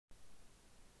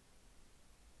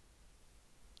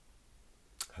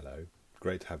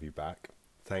Great to have you back.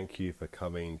 Thank you for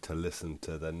coming to listen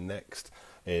to the next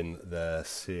in the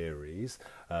series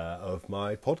of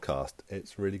my podcast.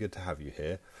 It's really good to have you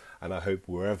here, and I hope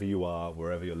wherever you are,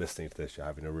 wherever you're listening to this, you're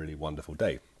having a really wonderful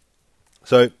day.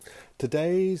 So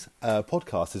today's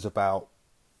podcast is about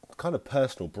kind of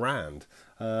personal brand.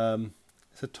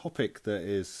 It's a topic that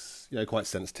is quite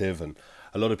sensitive, and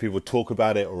a lot of people talk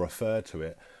about it or refer to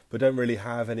it, but don't really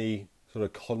have any sort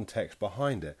of context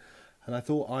behind it. And I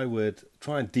thought I would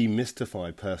try and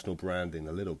demystify personal branding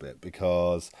a little bit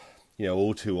because,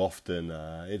 all too often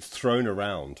it's thrown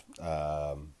around,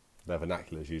 the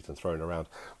vernacular is used and thrown around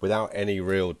without any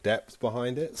real depth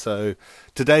behind it. So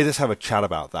today, let's have a chat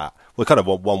about that. We're kind of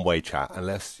a one-way chat,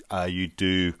 unless you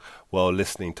do, while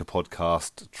listening to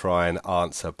podcast, try and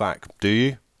answer back. Do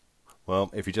you?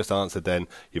 Well, if you just answered, then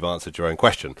you've answered your own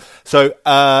question. So,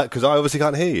 because I obviously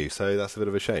can't hear you, so that's a bit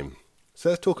of a shame. So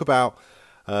let's talk about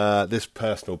this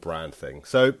personal brand thing.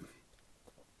 So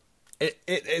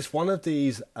it's one of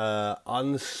these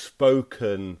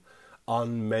unspoken,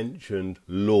 unmentioned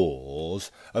laws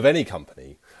of any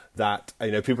company that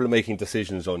people are making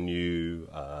decisions on you,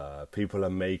 people are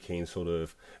making sort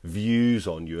of views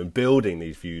on you and building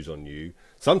these views on you,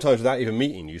 sometimes without even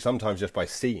meeting you, sometimes just by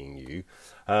seeing you,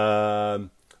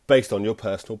 based on your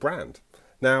personal brand.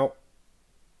 Now,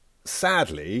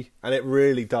 sadly, and it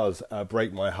really does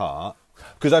break my heart,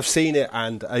 because I've seen it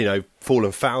and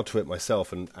fallen foul to it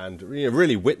myself, and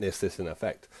really witnessed this in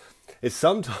effect, is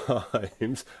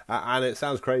sometimes, and it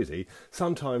sounds crazy,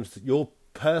 sometimes your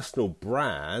personal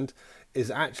brand is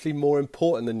actually more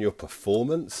important than your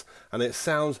performance, and it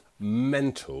sounds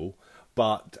mental,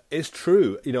 but it's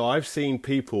true. I've seen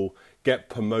people get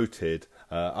promoted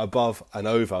above and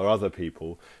over other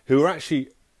people who are actually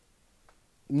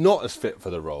not as fit for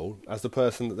the role as the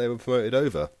person that they were promoted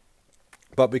over.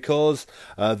 But because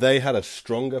they had a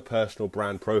stronger personal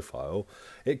brand profile,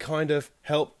 it kind of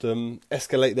helped them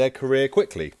escalate their career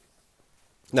quickly.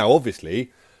 Now,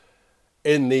 obviously,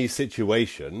 in these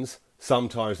situations,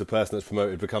 sometimes the person that's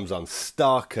promoted becomes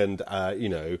unstuck and,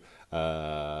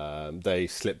 they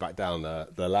slip back down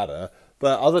the ladder.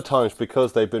 But other times,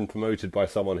 because they've been promoted by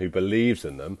someone who believes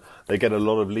in them, they get a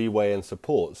lot of leeway and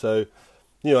support. So,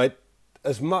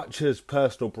 as much as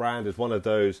personal brand is one of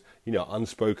those,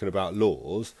 unspoken about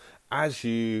laws, as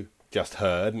you just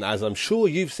heard, and as I'm sure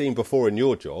you've seen before in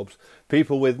your jobs,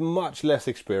 people with much less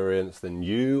experience than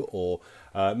you, or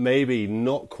maybe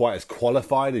not quite as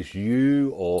qualified as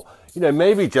you, or,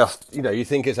 maybe just, you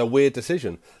think it's a weird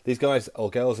decision. These guys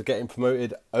or girls are getting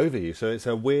promoted over you. So it's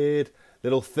a weird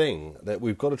little thing that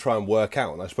we've got to try and work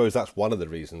out. And I suppose that's one of the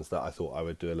reasons that I thought I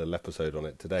would do a little episode on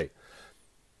it today.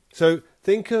 So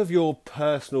think of your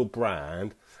personal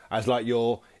brand as like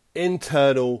your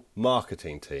internal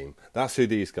marketing team. That's who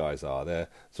these guys are. They're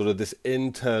sort of this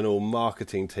internal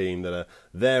marketing team that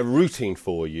they're rooting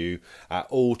for you at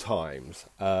all times.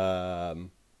 But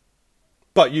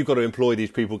you've got to employ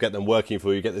these people, get them working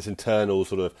for you, get this internal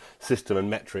sort of system and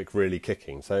metric really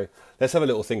kicking. So let's have a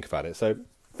little think about it. So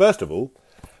first of all,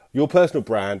 your personal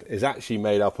brand is actually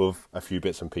made up of a few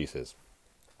bits and pieces.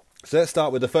 So let's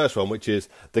start with the first one, which is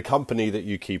the company that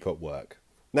you keep at work.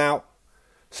 Now,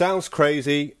 sounds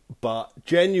crazy, but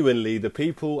genuinely the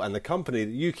people and the company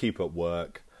that you keep at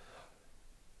work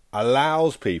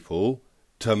allows people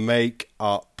to make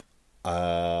up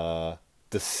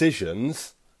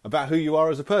decisions about who you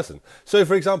are as a person. So,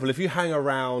 for example, if you hang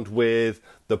around with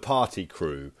the party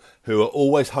crew who are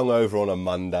always hungover on a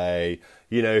Monday,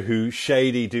 who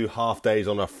shady do half days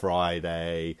on a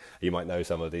Friday, you might know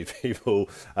some of these people,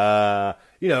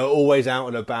 always out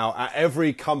and about at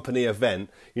every company event,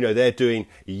 they're doing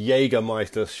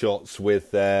Jägermeister shots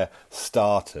with their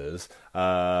starters.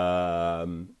 If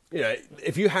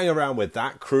you hang around with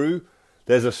that crew,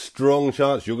 there's a strong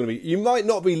chance you're going to be. You might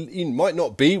not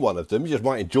be one of them. You just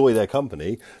might enjoy their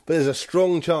company. But there's a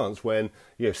strong chance when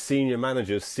senior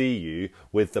managers see you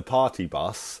with the party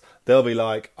bus, they'll be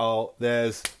like, "Oh,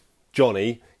 there's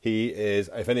Johnny. He is."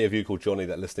 If any of you call Johnny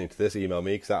that are listening to this, email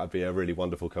me because that would be a really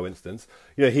wonderful coincidence.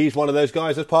 He's one of those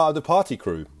guys as part of the party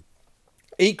crew.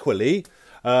 Equally,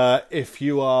 if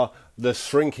you are the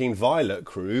shrinking violet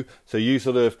crew, so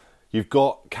you've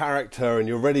got character and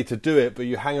you're ready to do it, but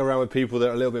you hang around with people that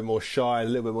are a little bit more shy and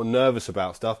a little bit more nervous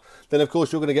about stuff, then of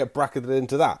course you're going to get bracketed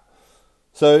into that.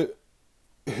 So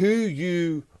who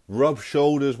you rub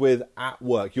shoulders with at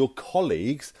work, your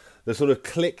colleagues, the sort of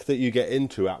clique that you get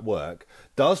into at work,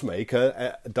 does make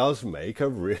a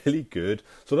really good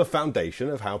sort of foundation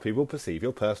of how people perceive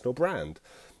your personal brand.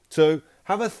 So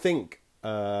have a think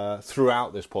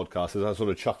throughout this podcast as I'm sort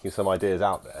of chucking some ideas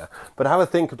out there, but have a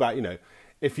think about,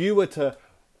 if you were to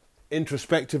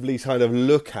introspectively kind of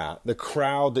look at the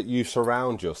crowd that you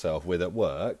surround yourself with at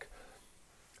work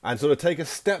and sort of take a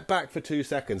step back for 2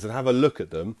 seconds and have a look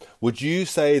at them, would you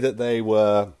say that they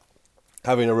were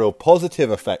having a real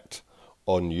positive effect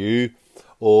on you,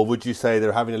 or would you say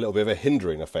they're having a little bit of a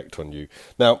hindering effect on you?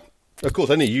 Now, of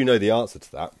course, only you know the answer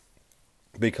to that,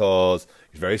 because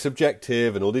it's very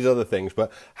subjective and all these other things,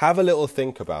 but have a little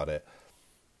think about it.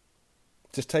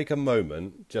 Just take a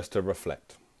moment just to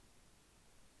reflect.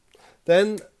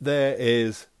 Then there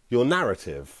is your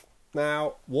narrative.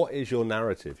 Now, what is your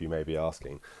narrative, you may be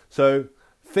asking? So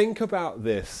think about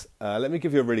this. Let me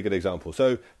give you a really good example.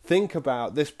 So think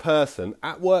about this person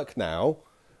at work now,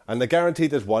 and they're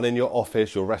guaranteed there's one in your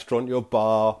office, your restaurant, your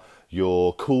bar,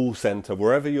 your call centre,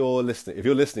 wherever you're listening. If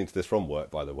you're listening to this from work,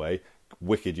 by the way,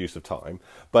 wicked use of time.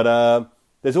 But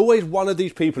there's always one of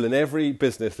these people in every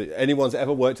business that anyone's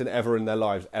ever worked in ever in their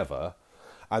lives ever.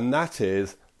 And that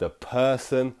is the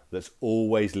person that's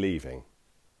always leaving.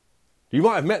 You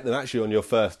might have met them actually on your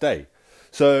first day.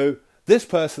 So this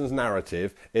person's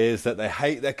narrative is that they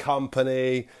hate their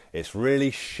company, it's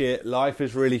really shit, life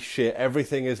is really shit,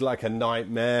 everything is like a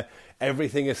nightmare,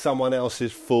 everything is someone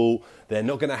else's fault, they're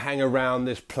not going to hang around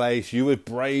this place, you were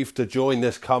brave to join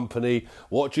this company,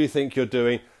 what do you think you're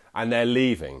doing? And they're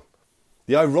leaving.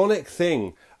 The ironic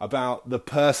thing about the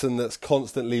person that's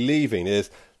constantly leaving is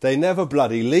they never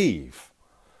bloody leave.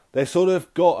 They've sort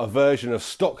of got a version of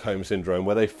Stockholm Syndrome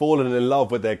where they've fallen in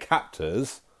love with their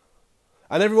captors.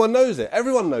 And everyone knows it.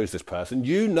 Everyone knows this person.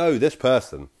 You know this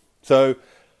person. So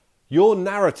your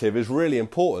narrative is really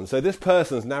important. So this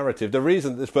person's narrative, the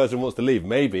reason that this person wants to leave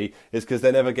maybe is because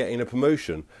they're never getting a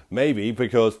promotion. Maybe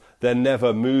because they're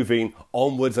never moving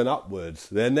onwards and upwards.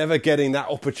 They're never getting that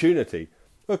opportunity.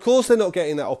 Of course they're not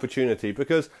getting that opportunity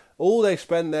because all they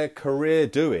spend their career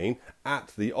doing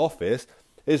at the office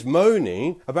is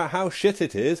moaning about how shit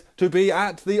it is to be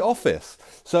at the office.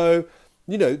 So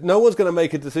no one's going to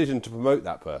make a decision to promote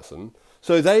that person.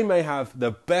 So they may have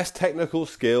the best technical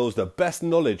skills, the best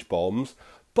knowledge bombs,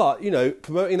 but,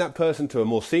 promoting that person to a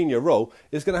more senior role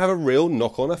is going to have a real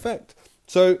knock-on effect.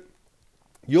 So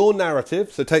your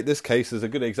narrative, so take this case as a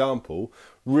good example,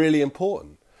 really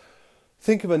important.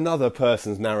 Think of another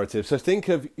person's narrative. So think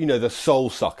of, the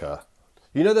soul sucker.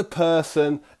 The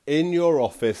person in your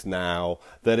office now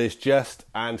that is just,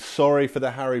 and sorry for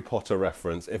the Harry Potter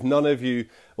reference, if none of you,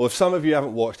 or if some of you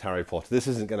haven't watched Harry Potter, this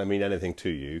isn't going to mean anything to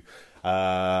you.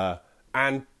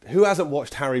 And who hasn't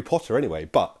watched Harry Potter anyway?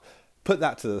 But put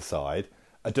that to the side,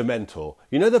 a Dementor.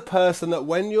 The person that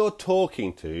when you're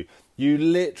talking to, you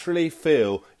literally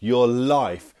feel your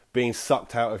life being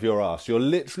sucked out of your ass. You're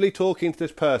literally talking to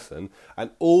this person,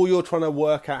 and all you're trying to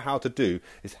work out how to do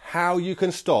is how you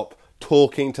can stop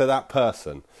talking to that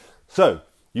person. So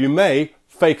you may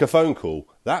fake a phone call.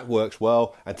 That works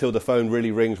well until the phone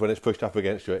really rings when it's pushed up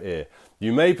against your ear.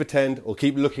 You may pretend or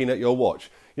keep looking at your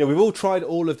watch. We've all tried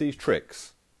all of these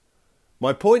tricks.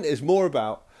 My point is more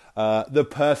about the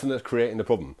person that's creating the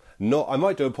problem. I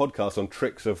might do a podcast on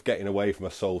tricks of getting away from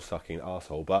a soul-sucking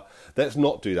arsehole, but let's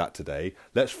not do that today.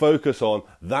 Let's focus on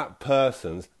that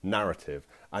person's narrative.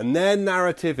 And their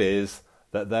narrative is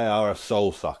that they are a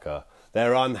soul-sucker.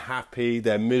 They're unhappy,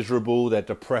 they're miserable, they're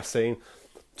depressing.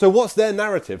 So what's their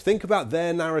narrative? Think about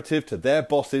their narrative to their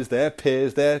bosses, their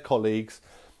peers, their colleagues.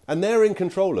 And they're in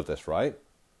control of this, right?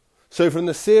 So from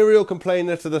the serial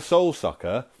complainer to the soul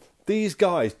sucker, these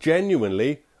guys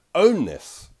genuinely own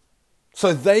this.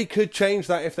 So they could change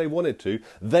that if they wanted to.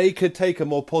 They could take a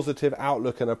more positive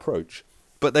outlook and approach.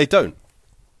 But they don't.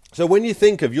 So when you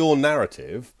think of your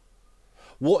narrative,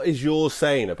 what is yours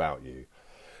saying about you?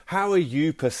 How are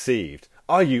you perceived?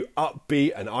 Are you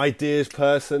upbeat, an ideas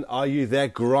person? Are you there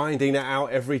grinding it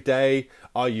out every day?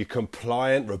 Are you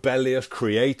compliant, rebellious,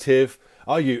 creative?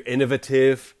 Are you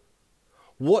innovative?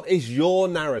 What is your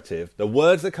narrative, the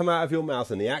words that come out of your mouth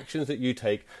and the actions that you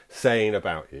take saying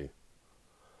about you?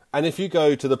 And if you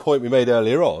go to the point we made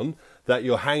earlier on, that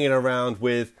you're hanging around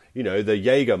with, the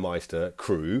Jägermeister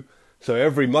crew, so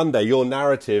every Monday your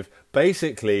narrative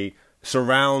basically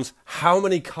surrounds how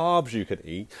many carbs you could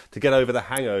eat to get over the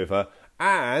hangover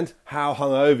and how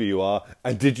hungover you are,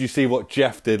 and did you see what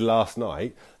Jeff did last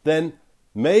night, then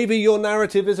maybe your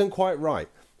narrative isn't quite right.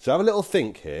 So have a little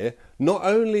think here. Not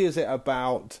only is it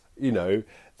about,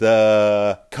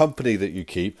 the company that you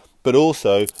keep, but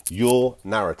also your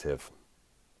narrative.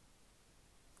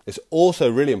 It's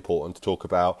also really important to talk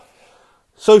about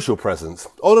social presence,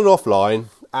 on and offline,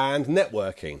 and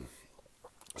networking.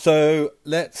 So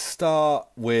let's start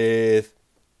with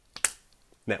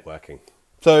networking.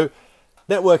 So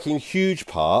networking, huge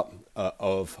part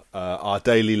of our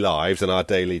daily lives and our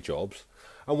daily jobs.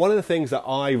 And one of the things that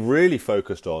I really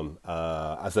focused on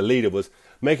as a leader was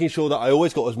making sure that I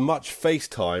always got as much face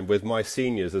time with my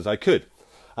seniors as I could.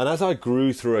 And as I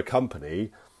grew through a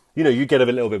company, you get a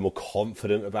little bit more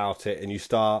confident about it, and you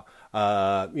start,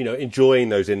 enjoying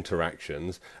those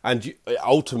interactions, and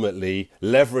ultimately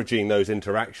leveraging those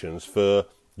interactions for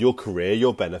your career,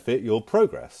 your benefit, your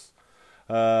progress.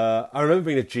 I remember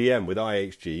being a GM with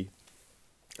IHG,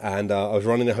 and I was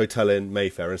running a hotel in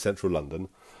Mayfair in central London.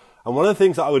 And one of the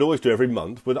things that I would always do every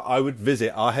month was I would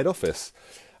visit our head office,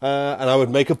 and I would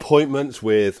make appointments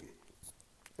with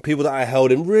people that I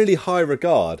held in really high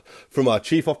regard, from our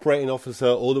chief operating officer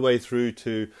all the way through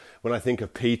to when I think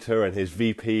of Peter and his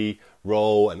VP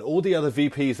role and all the other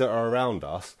VPs that are around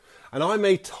us. And I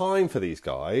made time for these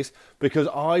guys because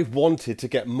I wanted to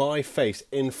get my face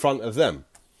in front of them.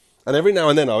 And every now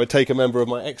and then I would take a member of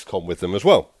my ex-com with them as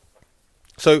well.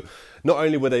 So not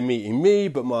only were they meeting me,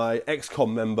 but my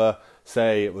ex-com member,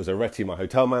 say it was Aretti, my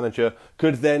hotel manager,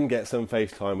 could then get some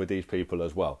face time with these people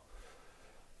as well.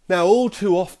 Now, all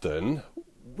too often,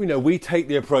 we take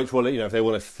the approach, well, if they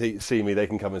want to see me, they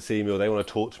can come and see me, or they want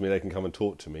to talk to me, they can come and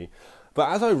talk to me. But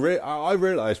as I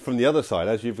realised from the other side,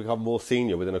 as you've become more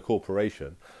senior within a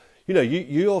corporation,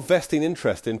 you're vesting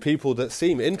interest in people that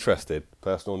seem interested,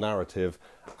 personal narrative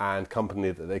and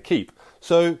company that they keep.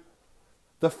 So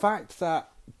the fact that,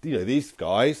 these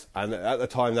guys, and at the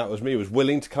time that was me, was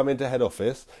willing to come into head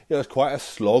office, it's quite a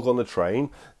slog on the train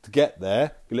to get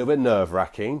there, a little bit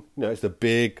nerve-wracking, it's the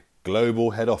big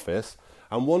global head office,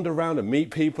 and wander around and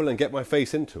meet people and get my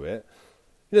face into it.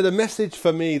 The message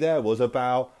for me there was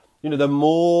about, the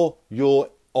more you're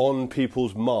on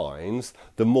people's minds,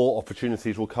 the more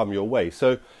opportunities will come your way.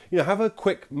 So, have a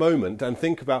quick moment and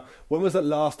think about, when was the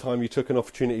last time you took an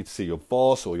opportunity to see your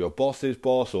boss or your boss's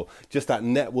boss, or just that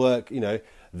network,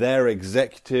 their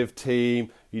executive team,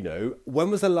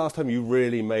 when was the last time you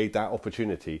really made that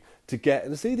opportunity to get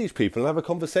and see these people and have a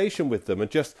conversation with them and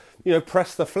just,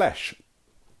 press the flesh,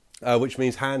 which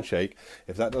means handshake,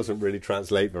 if that doesn't really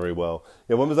translate very well.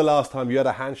 When was the last time you had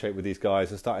a handshake with these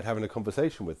guys and started having a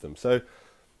conversation with them? So,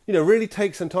 really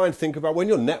take some time to think about, when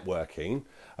you're networking,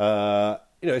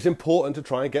 it's important to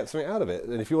try and get something out of it.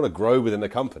 And if you want to grow within a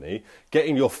company,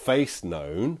 getting your face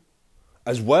known,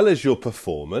 as well as your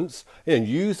performance, and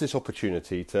use this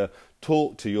opportunity to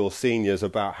talk to your seniors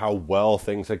about how well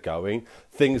things are going,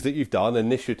 things that you've done,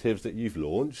 initiatives that you've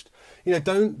launched.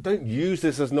 Don't use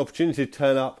this as an opportunity to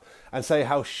turn up and say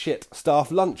how shit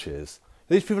staff lunch is.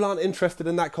 These people aren't interested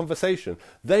in that conversation.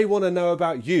 They want to know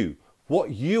about you,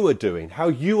 what you are doing, how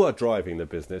you are driving the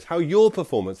business, how your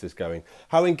performance is going,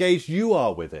 how engaged you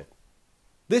are with it.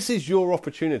 This is your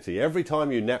opportunity every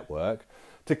time you network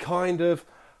to kind of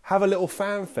have a little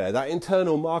fanfare. That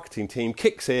internal marketing team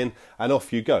kicks in and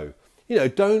off you go.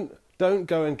 Don't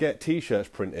go and get t-shirts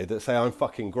printed that say I'm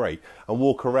fucking great and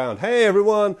walk around, hey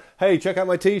everyone, hey, check out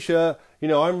my t-shirt,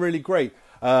 I'm really great.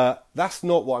 That's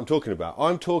not what I'm talking about.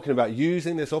 I'm talking about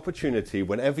using this opportunity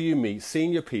whenever you meet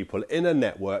senior people in a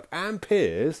network and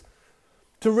peers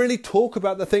to really talk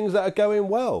about the things that are going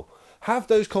well. Have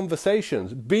those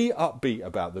conversations. Be upbeat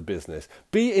about the business.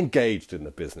 Be engaged in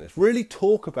the business. Really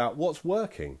talk about what's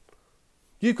working.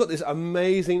 You've got this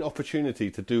amazing opportunity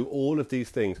to do all of these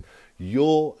things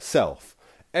yourself.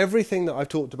 Everything that I've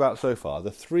talked about so far,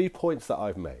 the 3 points that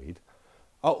I've made,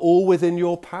 are all within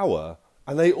your power,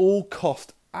 and they all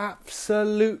cost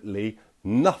absolutely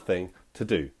nothing to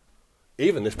do.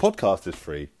 Even this podcast is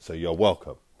free, so you're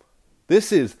welcome.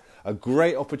 This is a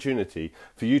great opportunity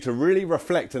for you to really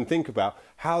reflect and think about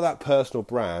how that personal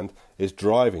brand is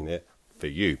driving it for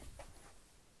you.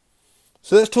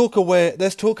 So let's talk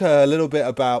a little bit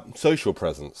about social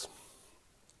presence.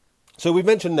 So we've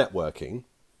mentioned networking.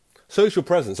 Social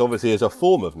presence obviously is a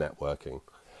form of networking.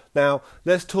 Now,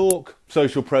 let's talk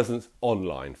social presence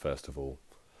online first of all.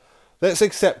 Let's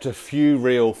accept a few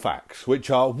real facts, which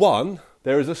are: one,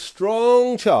 there is a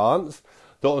strong chance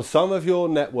that on some of your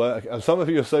network, on some of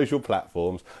your social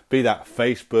platforms, be that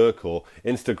Facebook or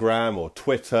Instagram or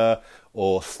Twitter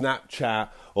or Snapchat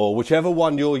or whichever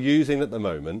one you're using at the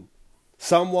moment,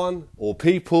 someone or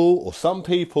people or some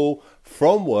people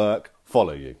from work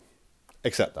follow you.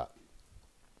 Accept that.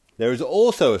 There is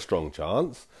also a strong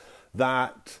chance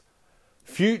that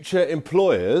future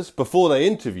employers, before they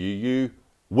interview you,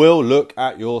 will look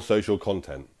at your social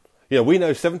content. We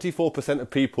know 74% of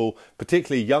people,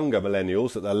 particularly younger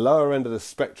millennials at the lower end of the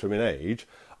spectrum in age,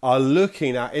 are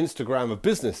looking at Instagram of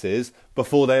businesses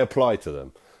before they apply to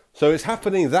them. So it's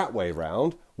happening that way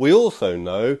round. We also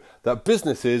know that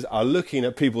businesses are looking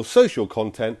at people's social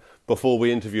content before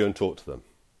we interview and talk to them.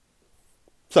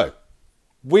 So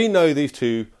we know these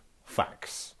two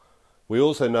facts. We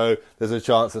also know there's a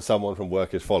chance that someone from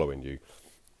work is following you.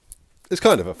 It's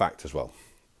kind of a fact as well.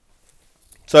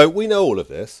 So we know all of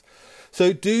this.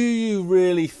 So do you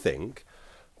really think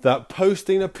that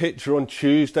posting a picture on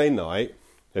Tuesday night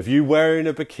of you wearing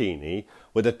a bikini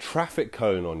with a traffic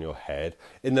cone on your head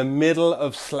in the middle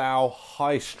of Slough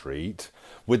High Street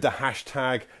with the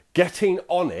hashtag getting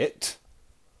on it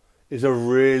is a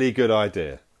really good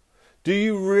idea? Do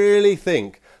you really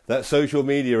think that social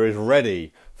media is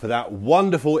ready for that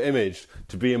wonderful image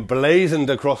to be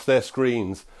emblazoned across their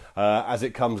screens as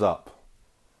it comes up?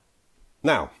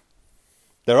 Now,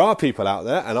 there are people out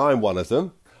there, and I'm one of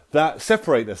them, that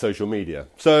separate their social media.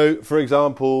 So, for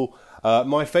example,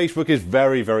 my Facebook is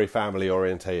very, very family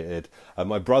orientated.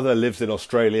 My brother lives in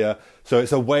Australia, so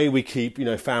it's a way we keep,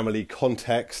 family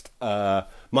context.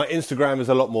 My Instagram is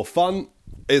a lot more fun.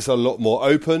 It's a lot more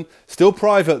open. Still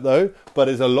private though, but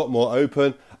it's a lot more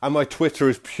open. And my Twitter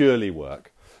is purely work.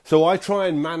 So I try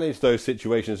and manage those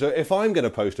situations. So if I'm going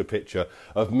to post a picture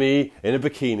of me in a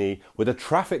bikini with a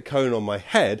traffic cone on my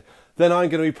head, then I'm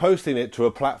going to be posting it to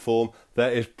a platform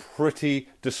that is pretty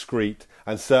discreet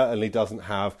and certainly doesn't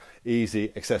have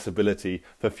easy accessibility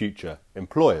for future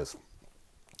employers.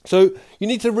 So you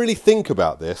need to really think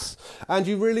about this, and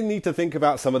you really need to think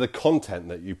about some of the content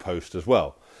that you post as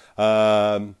well.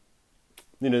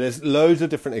 There's loads of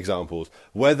different examples,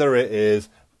 whether it is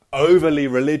overly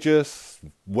religious,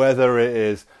 whether it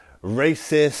is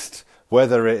racist,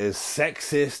 whether it is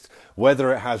sexist,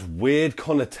 whether it has weird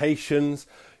connotations.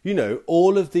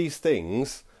 All of these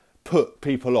things put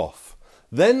people off.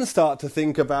 Then start to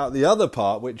think about the other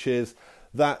part, which is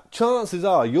that chances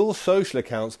are your social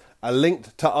accounts are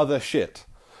linked to other shit.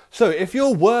 So if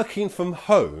you're working from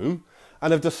home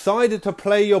and have decided to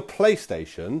play your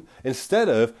PlayStation instead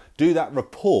of do that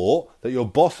report that your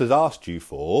boss has asked you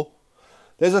for,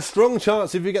 there's a strong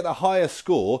chance if you get the higher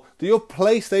score that your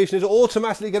PlayStation is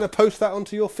automatically going to post that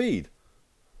onto your feed.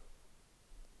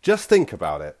 Just think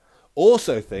about it.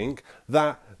 Also think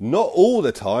that not all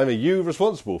the time are you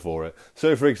responsible for it.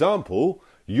 So for example,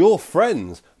 your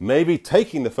friends may be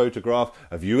taking the photograph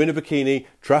of you in a bikini,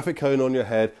 traffic cone on your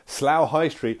head, Slough High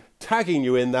Street, tagging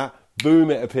you in that,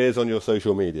 boom, it appears on your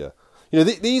social media.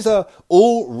 These are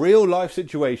all real life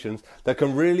situations that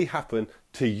can really happen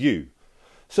to you.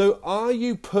 So are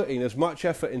you putting as much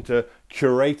effort into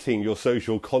curating your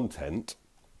social content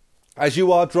as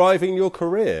you are driving your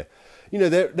career?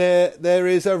 There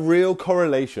is a real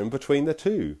correlation between the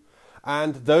two.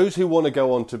 And those who want to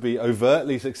go on to be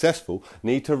overtly successful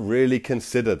need to really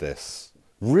consider this.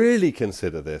 Really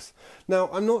consider this. Now,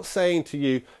 I'm not saying to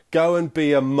you, go and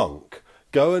be a monk.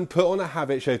 Go and put on a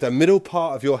habit, shave the middle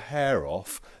part of your hair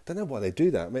off. Don't know why they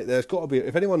do that. There's got to be,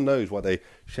 if anyone knows why they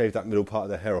shave that middle part of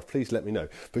their hair off, please let me know.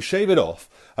 But shave it off.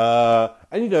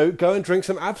 And go and drink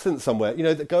some absinthe somewhere.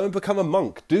 Go and become a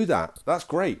monk. Do that. That's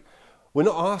great. We're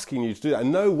not asking you to do that.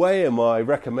 In no way am I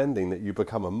recommending that you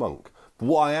become a monk. But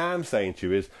what I am saying to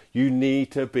you is you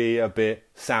need to be a bit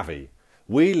savvy.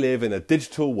 We live in a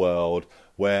digital world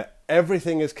where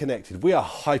everything is connected. We are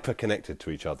hyper connected to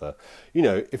each other.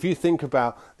 If you think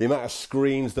about the amount of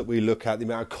screens that we look at, the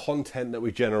amount of content that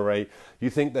we generate, you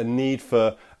think the need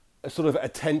for a sort of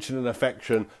attention and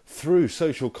affection through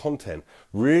social content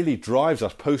really drives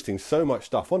us posting so much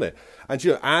stuff on it. And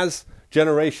as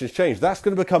generations change, that's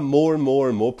going to become more and more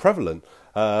and more prevalent.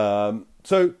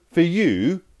 So for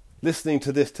you listening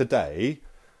to this today,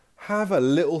 have a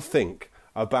little think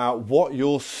about what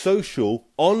your social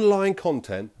online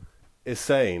content is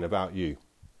saying about you.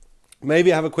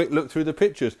 Maybe have a quick look through the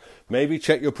pictures. Maybe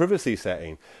check your privacy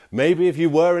setting. Maybe if you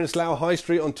were in Slough High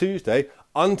Street on Tuesday,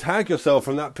 untag yourself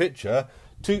from that picture.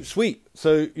 Toot sweet.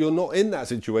 So you're not in that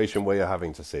situation where you're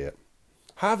having to see it.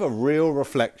 Have a real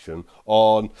reflection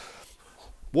on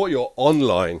what your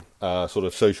online sort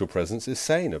of social presence is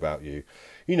saying about you.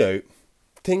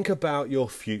 Think about your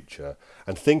future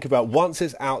and think about once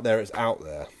it's out there, it's out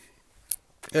there.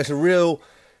 It's a real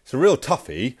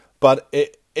toughie, but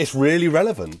it's really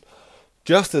relevant.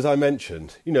 Just as I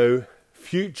mentioned,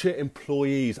 future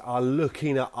employees are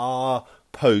looking at our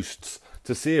posts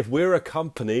to see if we're a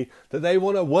company that they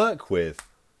want to work with.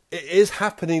 It is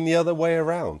happening the other way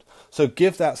around. So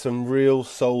give that some real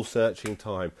soul-searching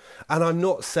time. And I'm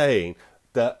not saying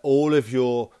that all of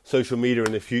your social media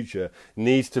in the future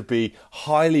needs to be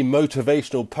highly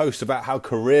motivational posts about how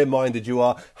career-minded you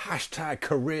are. Hashtag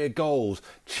career goals.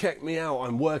 Check me out,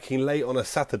 I'm working late on a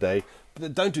Saturday.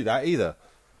 But don't do that either.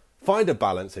 Find a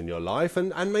balance in your life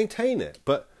and maintain it.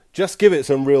 But just give it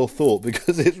some real thought,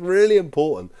 because it's really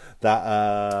important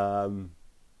that,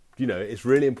 it's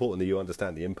really important that you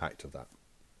understand the impact of that.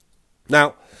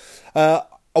 Now,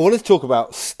 I wanted to talk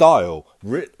about style,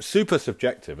 super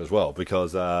subjective as well,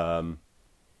 because style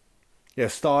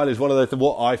is one of those.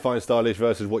 What I find stylish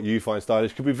versus what you find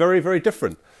stylish could be very, very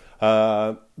different.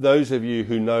 Those of you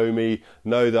who know me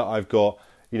know that I've got,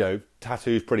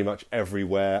 tattoos pretty much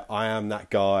everywhere. I am that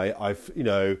guy.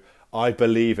 I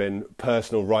believe in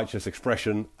personal righteous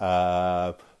expression,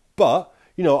 but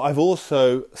I've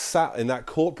also sat in that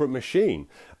corporate machine,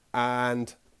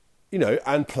 and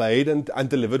and played and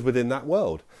delivered within that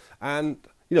world. And,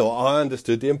 I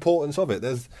understood the importance of it.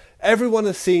 Everyone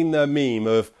has seen the meme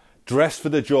of dress for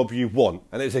the job you want.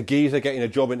 And it's a geezer getting a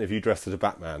job interview dressed as a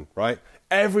Batman, right?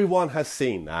 Everyone has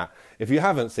seen that. If you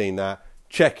haven't seen that,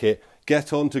 check it.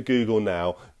 Get onto Google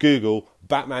now. Google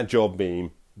Batman job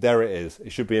meme. There it is.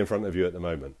 It should be in front of you at the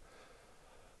moment.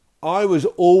 I was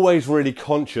always really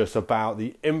conscious about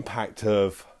the impact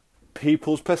of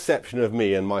people's perception of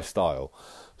me and my style.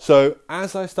 So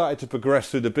as I started to progress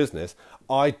through the business,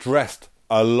 I dressed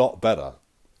a lot better.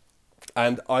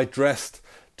 And I dressed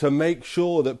to make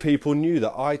sure that people knew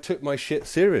that I took my shit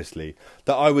seriously,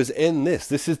 that I was in this.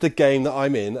 This is the game that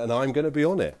I'm in, and I'm going to be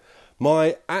on it.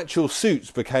 My actual suits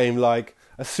became like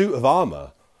a suit of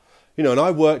armour. And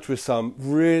I worked with some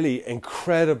really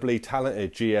incredibly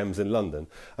talented GMs in London.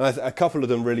 And a couple of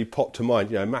them really popped to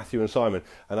mind, Matthew and Simon.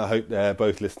 And I hope they're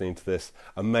both listening to this.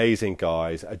 Amazing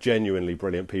guys, are genuinely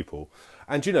brilliant people.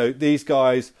 And, these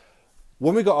guys,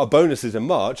 when we got our bonuses in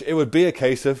March, it would be a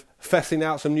case of fessing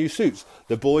out some new suits.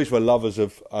 The boys were lovers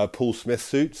of Paul Smith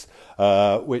suits,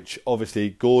 which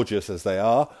obviously gorgeous as they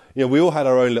are. We all had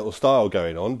our own little style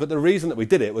going on, but the reason that we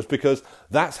did it was because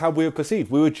that's how we were perceived.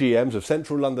 We were GMs of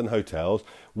Central London hotels.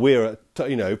 We're at,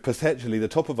 potentially the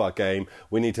top of our game.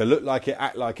 We need to look like it,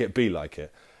 act like it, be like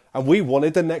it. And we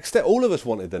wanted the next step. All of us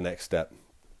wanted the next step.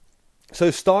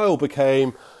 So style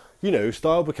became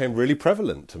really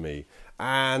prevalent to me.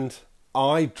 And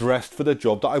I dressed for the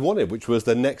job that I wanted, which was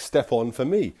the next step on for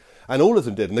me. And all of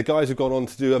them did. And the guys have gone on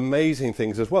to do amazing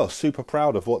things as well. Super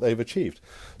proud of what they've achieved.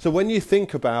 So when you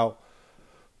think about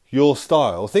your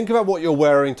style, think about what you're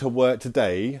wearing to work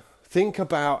today. Think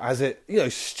about,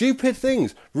 stupid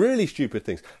things, really stupid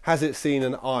things. Has it seen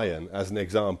an iron, as an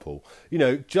example?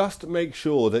 Just make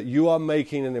sure that you are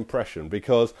making an impression,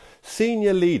 because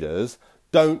senior leaders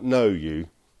don't know you.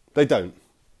 They don't.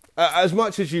 As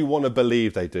much as you want to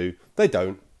believe they do, they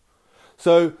don't.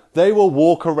 So they will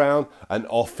walk around an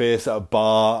office, a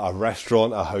bar, a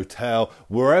restaurant, a hotel,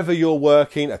 wherever you're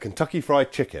working, a Kentucky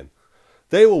Fried Chicken.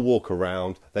 They will walk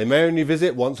around. They may only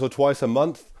visit once or twice a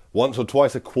month, once or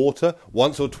twice a quarter,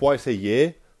 once or twice a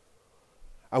year.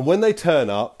 And when they turn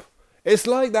up, it's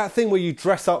like that thing where you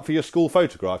dress up for your school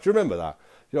photograph. Do you remember that?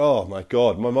 Oh my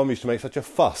God, my mum used to make such a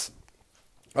fuss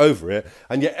over it,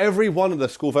 and yet every one of the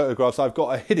school photographs I've got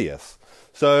are hideous.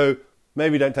 So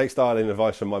maybe don't take styling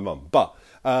advice from my mum, but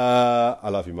I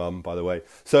love you, mum, by the way.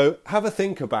 So have a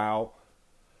think about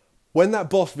when that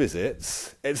boss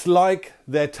visits. It's like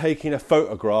they're taking a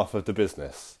photograph of the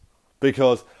business,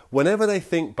 because whenever they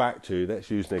think back to,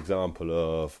 let's use an example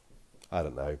of, I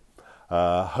don't know,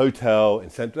 hotel in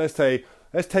Central,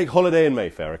 let's take Holiday in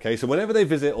Mayfair. Okay, so whenever they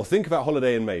visit or think about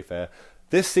Holiday in Mayfair,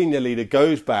 this senior leader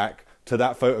goes back to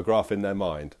that photograph in their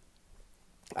mind.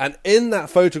 And in that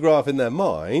photograph in their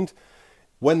mind,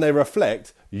 when they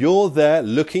reflect, you're there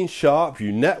looking sharp,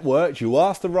 you networked, you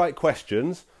asked the right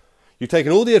questions, you've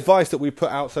taken all the advice that we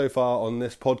put out so far on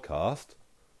this podcast.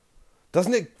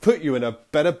 Doesn't it put you in a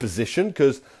better position?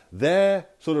 Because their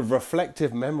sort of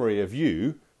reflective memory of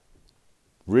you,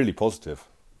 really positive,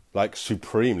 like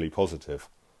supremely positive.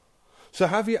 So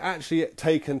have you actually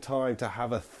taken time to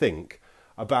have a think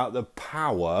about the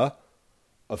power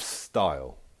of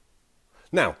style?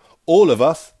 Now, all of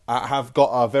us have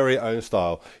got our very own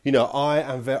style.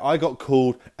 I got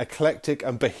called eclectic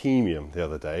and bohemian the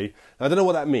other day. Now, I don't know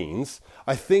what that means.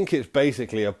 I think it's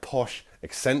basically a posh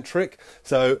eccentric.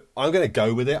 So I'm going to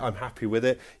go with it. I'm happy with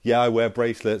it. Yeah, I wear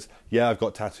bracelets. Yeah, I've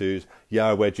got tattoos. Yeah,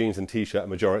 I wear jeans and t-shirt a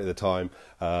majority of the time.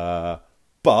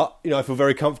 But, I feel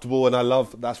very comfortable, and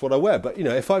that's what I wear. But,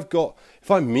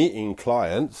 if I'm meeting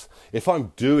clients, if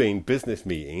I'm doing business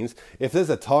meetings, if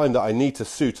there's a time that I need to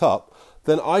suit up,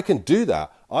 then I can do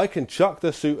that. I can chuck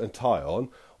the suit and tie on,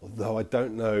 although I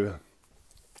don't know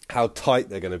how tight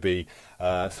they're going to be.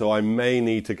 So I may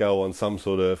need to go on some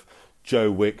sort of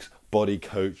Joe Wicks body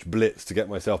coach blitz to get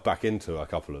myself back into a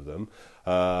couple of them.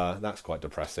 That's quite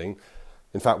depressing.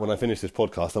 In fact, when I finish this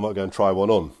podcast, I might go and try one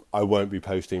on. I won't be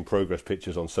posting progress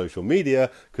pictures on social media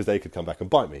because they could come back and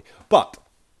bite me. But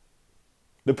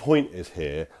the point is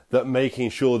here that making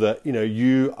sure that,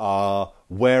 you are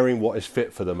wearing what is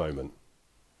fit for the moment.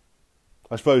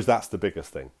 I suppose that's the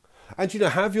biggest thing. And,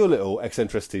 have your little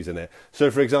eccentricities in it.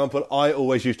 So, for example, I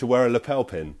always used to wear a lapel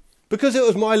pin because it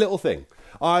was my little thing.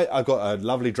 I got a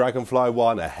lovely dragonfly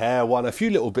one, a hair one, a few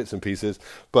little bits and pieces,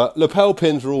 but lapel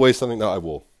pins were always something that I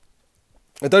wore.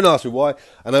 And don't ask me why,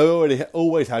 and I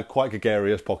always had quite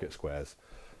gregarious pocket squares.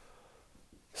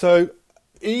 So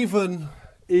even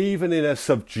in a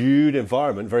subdued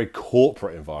environment, very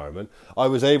corporate environment, I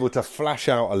was able to flash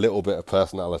out a little bit of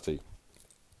personality.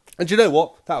 And you know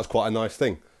what? That was quite a nice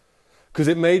thing, because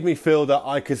it made me feel that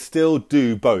I could still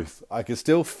do both. I could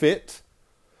still fit,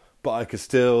 but I could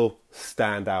still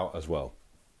stand out as well.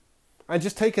 And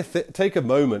just take a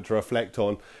moment to reflect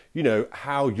on,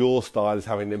 how your style is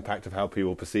having an impact of how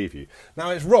people perceive you.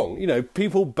 Now, it's wrong.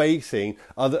 People basing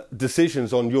other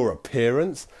decisions on your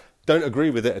appearance, don't agree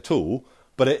with it at all,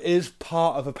 but it is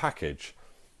part of a package.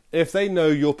 If they know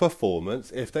your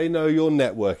performance, if they know your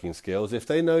networking skills, if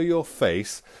they know your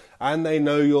face, and they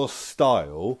know your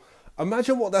style,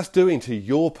 imagine what that's doing to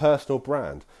your personal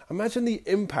brand. Imagine the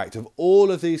impact of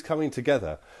all of these coming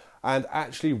together and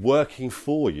actually working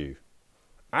for you.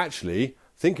 Actually,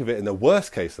 think of it in the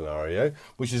worst case scenario,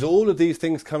 which is all of these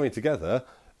things coming together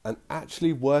and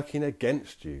actually working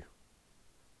against you.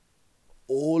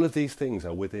 All of these things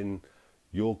are within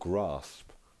your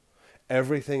grasp.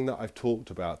 Everything that I've talked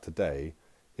about today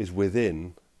is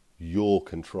within your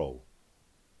control.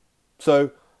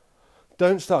 So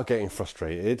don't start getting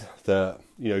frustrated that,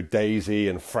 Daisy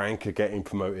and Frank are getting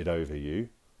promoted over you.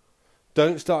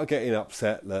 Don't start getting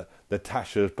upset that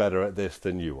Natasha's better at this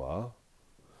than you are.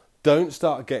 Don't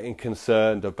start getting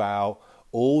concerned about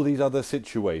all these other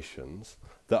situations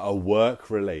that are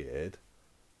work-related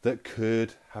that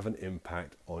could have an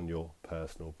impact on your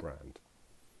personal brand.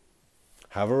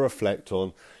 Have a reflect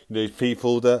on the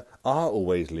people that are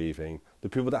always leaving, the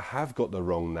people that have got the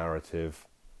wrong narrative.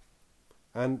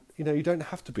 And, you don't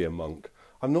have to be a monk.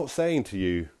 I'm not saying to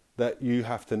you that you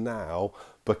have to now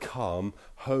become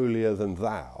holier than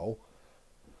thou.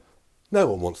 No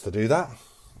one wants to do that.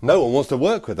 No one wants to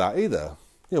work with that either.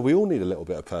 We all need a little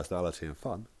bit of personality and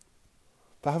fun.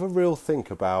 But have a real think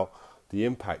about the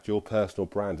impact your personal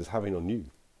brand is having on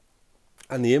you.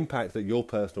 And the impact that your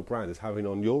personal brand is having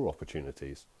on your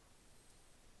opportunities.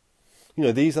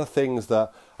 These are things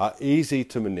that are easy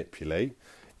to manipulate,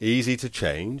 easy to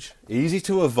change, easy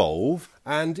to evolve,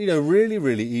 and, really,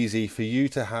 really easy for you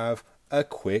to have a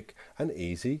quick and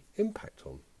easy impact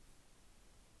on.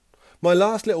 My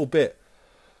last little bit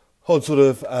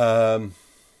on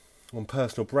on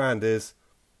personal brand is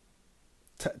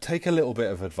take a little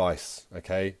bit of advice,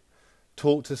 okay?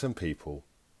 Talk to some people.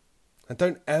 And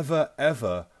don't ever,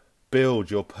 ever build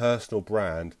your personal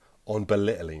brand on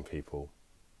belittling people.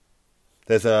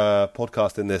 There's a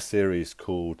podcast in this series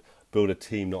called Build a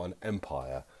Team, Not an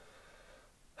Empire.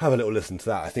 Have a little listen to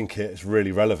that. I think it's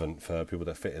really relevant for people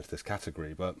that fit into this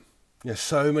category. But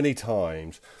so many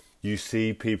times you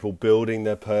see people building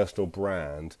their personal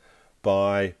brand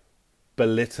by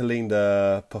belittling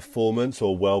the performance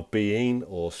or well-being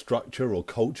or structure or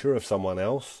culture of someone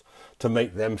else to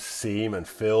make them seem and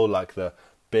feel like the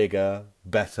bigger,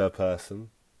 better person.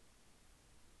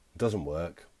 It doesn't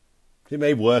work. It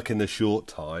may work in the short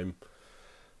time.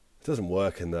 It doesn't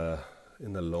work in the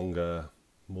longer,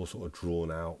 more sort of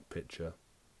drawn out picture.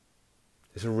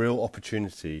 It's a real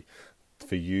opportunity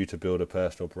for you to build a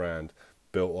personal brand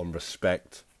built on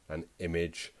respect and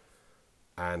image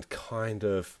and kind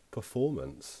of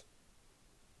performance.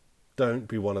 Don't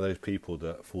be one of those people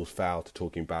that falls foul to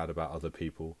talking bad about other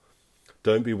people.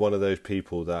 Don't be one of those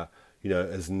people that,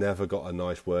 has never got a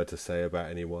nice word to say about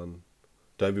anyone.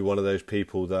 Don't be one of those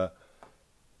people that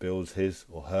builds his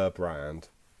or her brand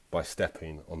by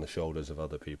stepping on the shoulders of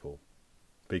other people.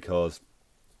 Because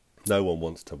no one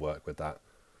wants to work with that.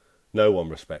 No one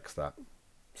respects that.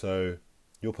 So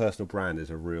your personal brand is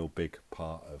a real big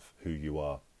part of who you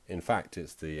are. In fact,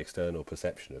 it's the external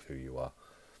perception of who you are.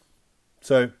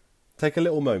 So take a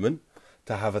little moment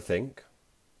to have a think.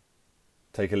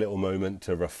 Take a little moment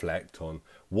to reflect on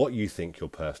what you think your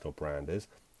personal brand is.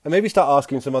 And maybe start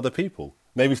asking some other people.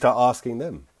 Maybe start asking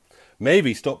them.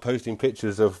 Maybe stop posting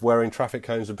pictures of wearing traffic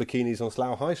cones and bikinis on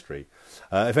Slough High Street.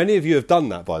 If any of you have done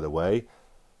that, by the way,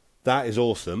 that is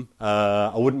awesome.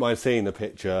 I wouldn't mind seeing the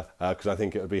picture because I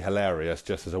think it would be hilarious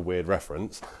just as a weird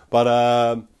reference.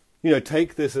 But,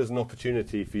 take this as an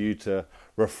opportunity for you to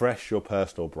refresh your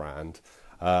personal brand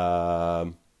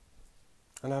and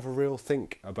have a real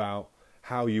think about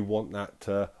how you want that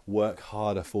to work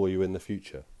harder for you in the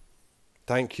future.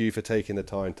 Thank you for taking the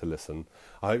time to listen.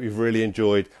 I hope you've really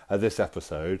enjoyed this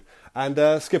episode.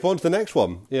 And skip on to the next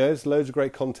one. There's loads of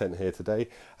great content here today.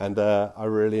 And I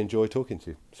really enjoy talking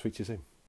to you. Speak to you soon.